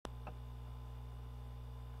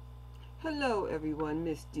Hello everyone,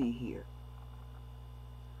 Miss D here.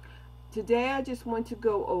 Today I just want to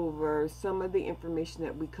go over some of the information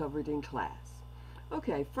that we covered in class.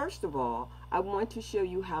 Okay, first of all, I want to show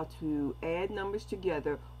you how to add numbers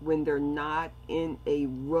together when they're not in a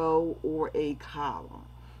row or a column.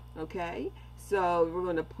 Okay, so we're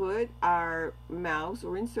going to put our mouse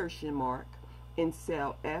or insertion mark in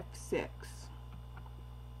cell F6.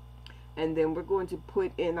 And then we're going to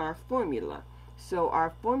put in our formula. So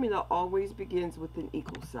our formula always begins with an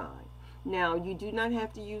equal sign. Now, you do not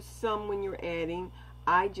have to use sum when you're adding.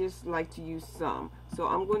 I just like to use sum. So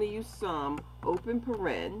I'm going to use sum, open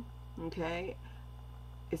paren, okay?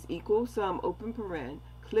 It's equal sum, open paren.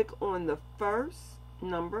 Click on the first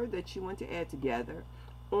number that you want to add together.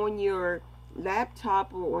 On your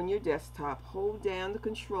laptop or on your desktop, hold down the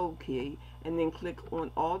control key and then click on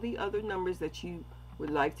all the other numbers that you would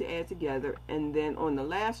like to add together, and then on the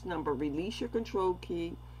last number release your control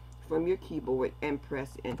key from your keyboard and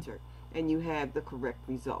press enter, and you have the correct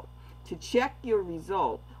result. To check your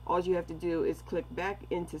result, all you have to do is click back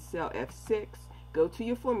into cell F6, go to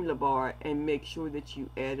your formula bar, and make sure that you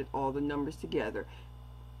added all the numbers together,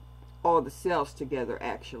 all the cells together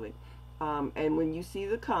actually. And when you see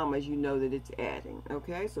the commas, you know that it's adding.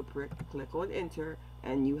 Okay, so click on enter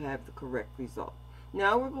and you have the correct result.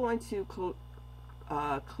 Now we're going to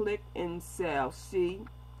click in cell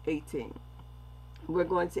C18. We're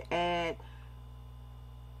going to add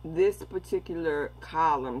this particular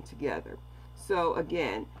column together. So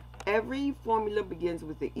again, every formula begins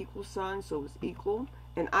with the equal sign, so it's equal.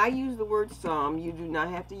 And I use the word sum. You do not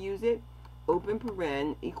have to use it. Open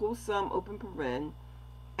paren, equal sum, open paren.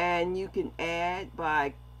 And you can add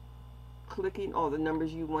by clicking all the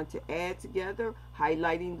numbers you want to add together,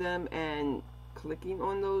 highlighting them and clicking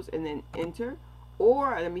on those, and then enter.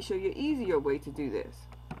 Or let me show you an easier way to do this.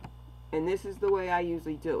 And this is the way I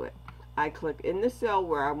usually do it. I click in the cell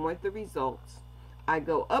where I want the results. I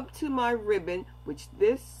go up to my ribbon, which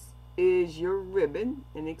this is your ribbon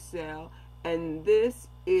in Excel, and this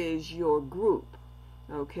is your group.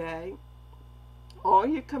 Okay? All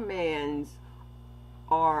your commands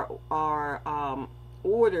are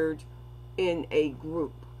ordered in a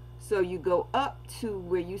group. So you go up to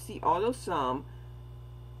where you see auto sum,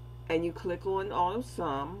 and you click on auto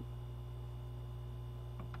sum,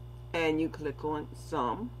 and you click on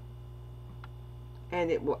sum, and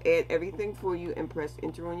it will add everything for you, and press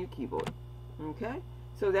enter on your keyboard. Okay,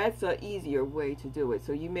 so that's an easier way to do it.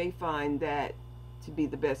 So you may find that to be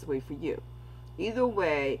the best way for you. Either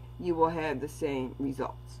way, you will have the same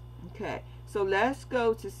results. Okay, so let's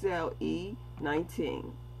go to cell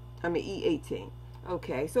E18.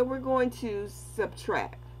 Okay, so we're going to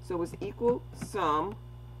subtract. So it's equal sum,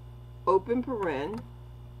 open paren,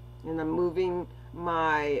 and I'm moving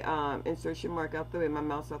my insertion mark out the way, my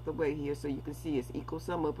mouse out the way here, so you can see it's equal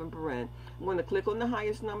sum, open paren. I'm going to click on the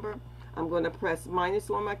highest number. I'm going to press minus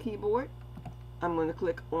on my keyboard. I'm going to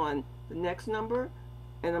click on the next number,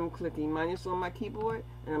 and I'm clicking minus on my keyboard,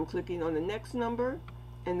 and I'm clicking on the next number,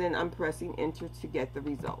 and then I'm pressing enter to get the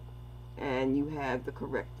result. And you have the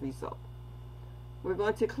correct result. We're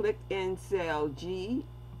going to click in cell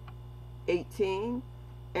G18,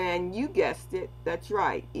 and you guessed it, that's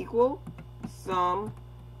right, equal sum,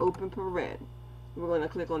 open paren. We're going to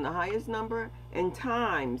click on the highest number, and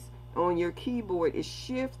times on your keyboard is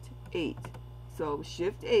shift 8. So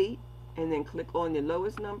shift 8, and then click on the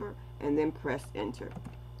lowest number, and then press enter,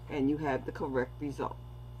 and you have the correct result.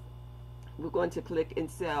 We're going to click in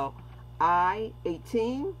cell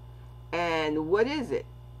I18, and what is it?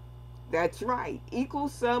 That's right, equal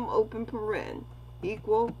sum, open paren,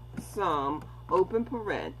 equal sum, open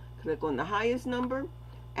paren. Click on the highest number,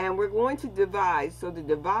 and we're going to divide. So the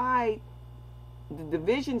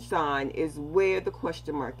division sign is where the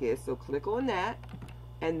question mark is. So click on that,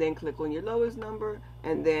 and then click on your lowest number,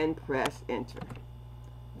 and then press enter.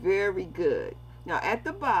 Very good. Now at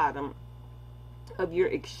the bottom of your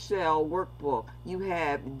Excel workbook, you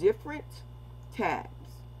have different tabs.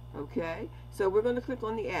 Okay, so we're going to click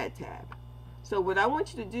on the add tab. So what I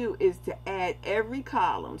want you to do is to add every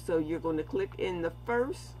column. So you're going to click in the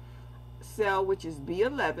first cell, which is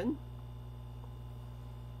B11,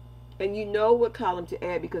 and you know what column to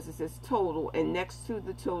add because it says total, and next to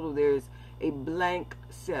the total there's a blank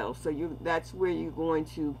cell, so that's where you're going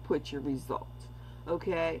to put your result.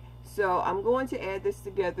 Okay, so I'm going to add this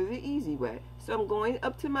together the easy way. So I'm going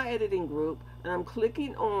up to my editing group, and I'm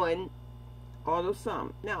clicking on auto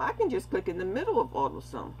sum. Now I can just click in the middle of auto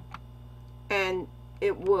sum, and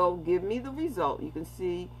it will give me the result. You can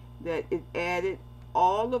see that it added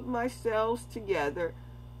all of my cells together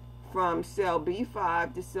from cell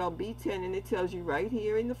B5 to cell B10, and it tells you right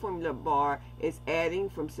here in the formula bar it's adding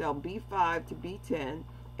from cell B5 to B10,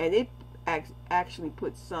 and it actually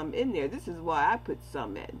puts sum in there. This is why I put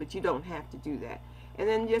sum in, but you don't have to do that. And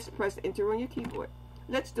then just press enter on your keyboard.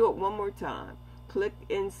 Let's do it one more time. Click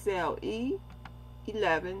in cell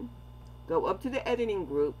E11, go up to the editing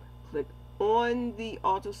group, click on the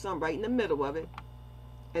auto sum right in the middle of it,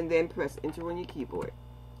 and then press enter on your keyboard.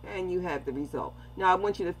 And you have the result. Now I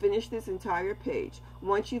want you to finish this entire page.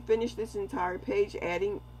 Once you finish this entire page,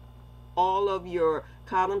 adding all of your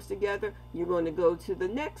columns together, you're going to go to the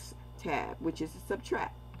next tab, which is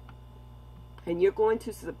subtract. And you're going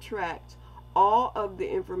to subtract all of the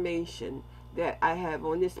information that I have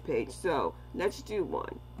on this page. So let's do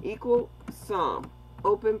one. Equal sum,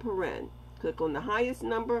 open paren. Click on the highest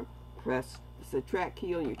number, press the subtract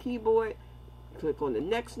key on your keyboard. Click on the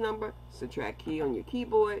next number, subtract key on your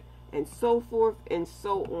keyboard, and so forth and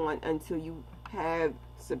so on until you have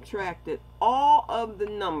subtracted all of the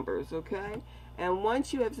numbers, okay? And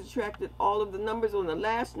once you have subtracted all of the numbers on the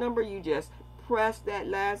last number, you just press that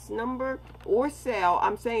last number or cell.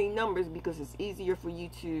 I'm saying numbers because it's easier for you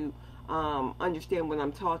to understand what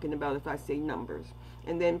I'm talking about if I say numbers.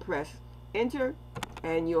 And then press enter,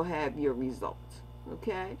 and you'll have your result.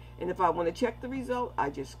 Okay, and if I want to check the result,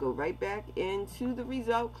 I just go right back into the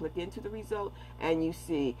result, click into the result, and you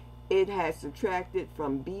see it has subtracted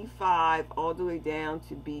from B5 all the way down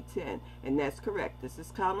to B10, and that's correct. This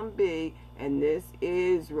is column B, and this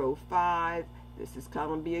is row 5. This is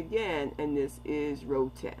column B again, and this is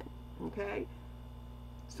row 10. Okay,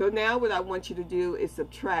 so now what I want you to do is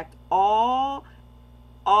subtract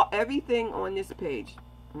everything on this page.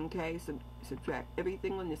 Okay, subtract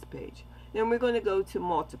everything on this page. Then we're going to go to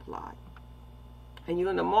multiply. And you're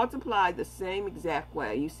going to multiply the same exact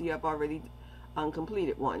way. You see I've already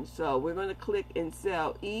completed one. So we're going to click in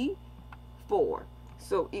cell E4.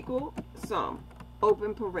 So equal sum,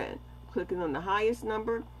 open paren. Clicking on the highest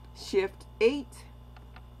number, shift 8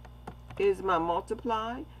 is my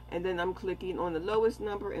multiply. And then I'm clicking on the lowest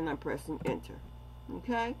number and I'm pressing enter.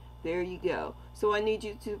 Okay, there you go. So I need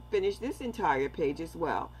you to finish this entire page as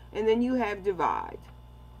well. And then you have divide.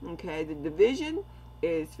 Okay, the division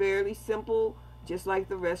is fairly simple, just like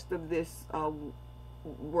the rest of this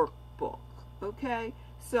workbook. Okay,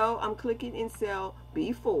 so I'm clicking in cell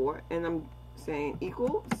B4 and I'm saying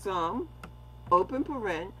equal sum, open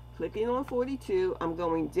paren, clicking on 42. I'm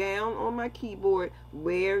going down on my keyboard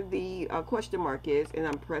where the question mark is, and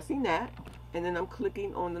I'm pressing that, and then I'm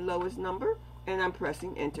clicking on the lowest number and I'm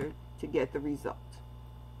pressing enter to get the result.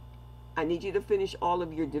 I need you to finish all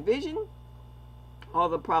of your division, all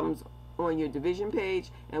the problems on your division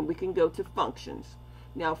page, and we can go to functions.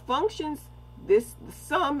 Now functions, the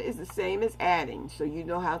sum is the same as adding, so you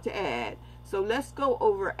know how to add. So let's go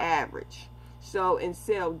over average. So in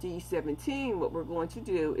cell D17, what we're going to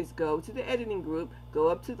do is go to the editing group, go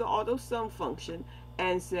up to the auto sum function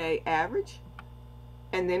and say average,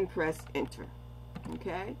 and then press enter.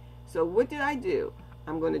 Okay, so what did I do?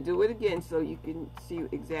 I'm going to do it again so you can see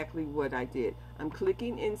exactly what I did. I'm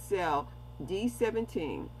clicking in cell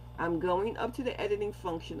D17. I'm going up to the editing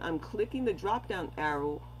function. I'm clicking the drop down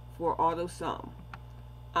arrow for auto sum.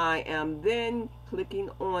 I am then clicking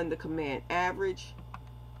on the command average,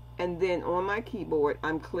 and then on my keyboard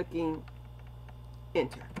I'm clicking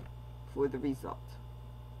enter for the result.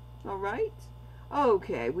 Alright,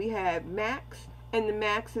 okay, we have max, and the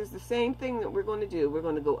max is the same thing that we're going to do. We're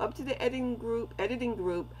going to go up to the editing group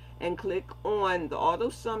and click on the auto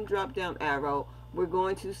sum drop down arrow. We're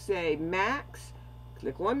going to say max,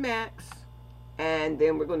 click on max, and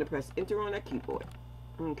then we're going to press enter on our keyboard.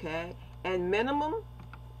 Okay, and minimum,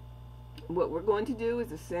 what we're going to do is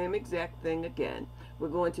the same exact thing again. We're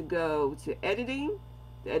going to go to editing,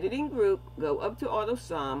 the editing group, go up to auto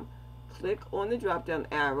sum, click on the drop down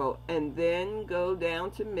arrow, and then go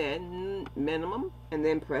down to minimum, and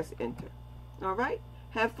then press enter. Alright,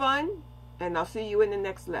 have fun, and I'll see you in the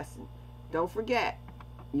next lesson. Don't forget,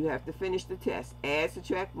 you have to finish the test. Add,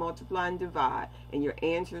 subtract, multiply, and divide. And your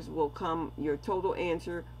answers will come, your total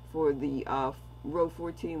answer for the row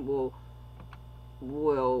 14 will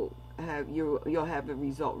have, you'll have the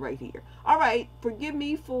result right here. Alright, forgive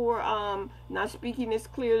me for not speaking as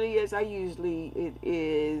clearly as I usually. It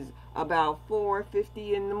is about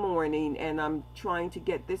 4:50 in the morning, and I'm trying to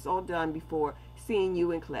get this all done before seeing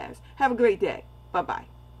you in class. Have a great day. Bye-bye.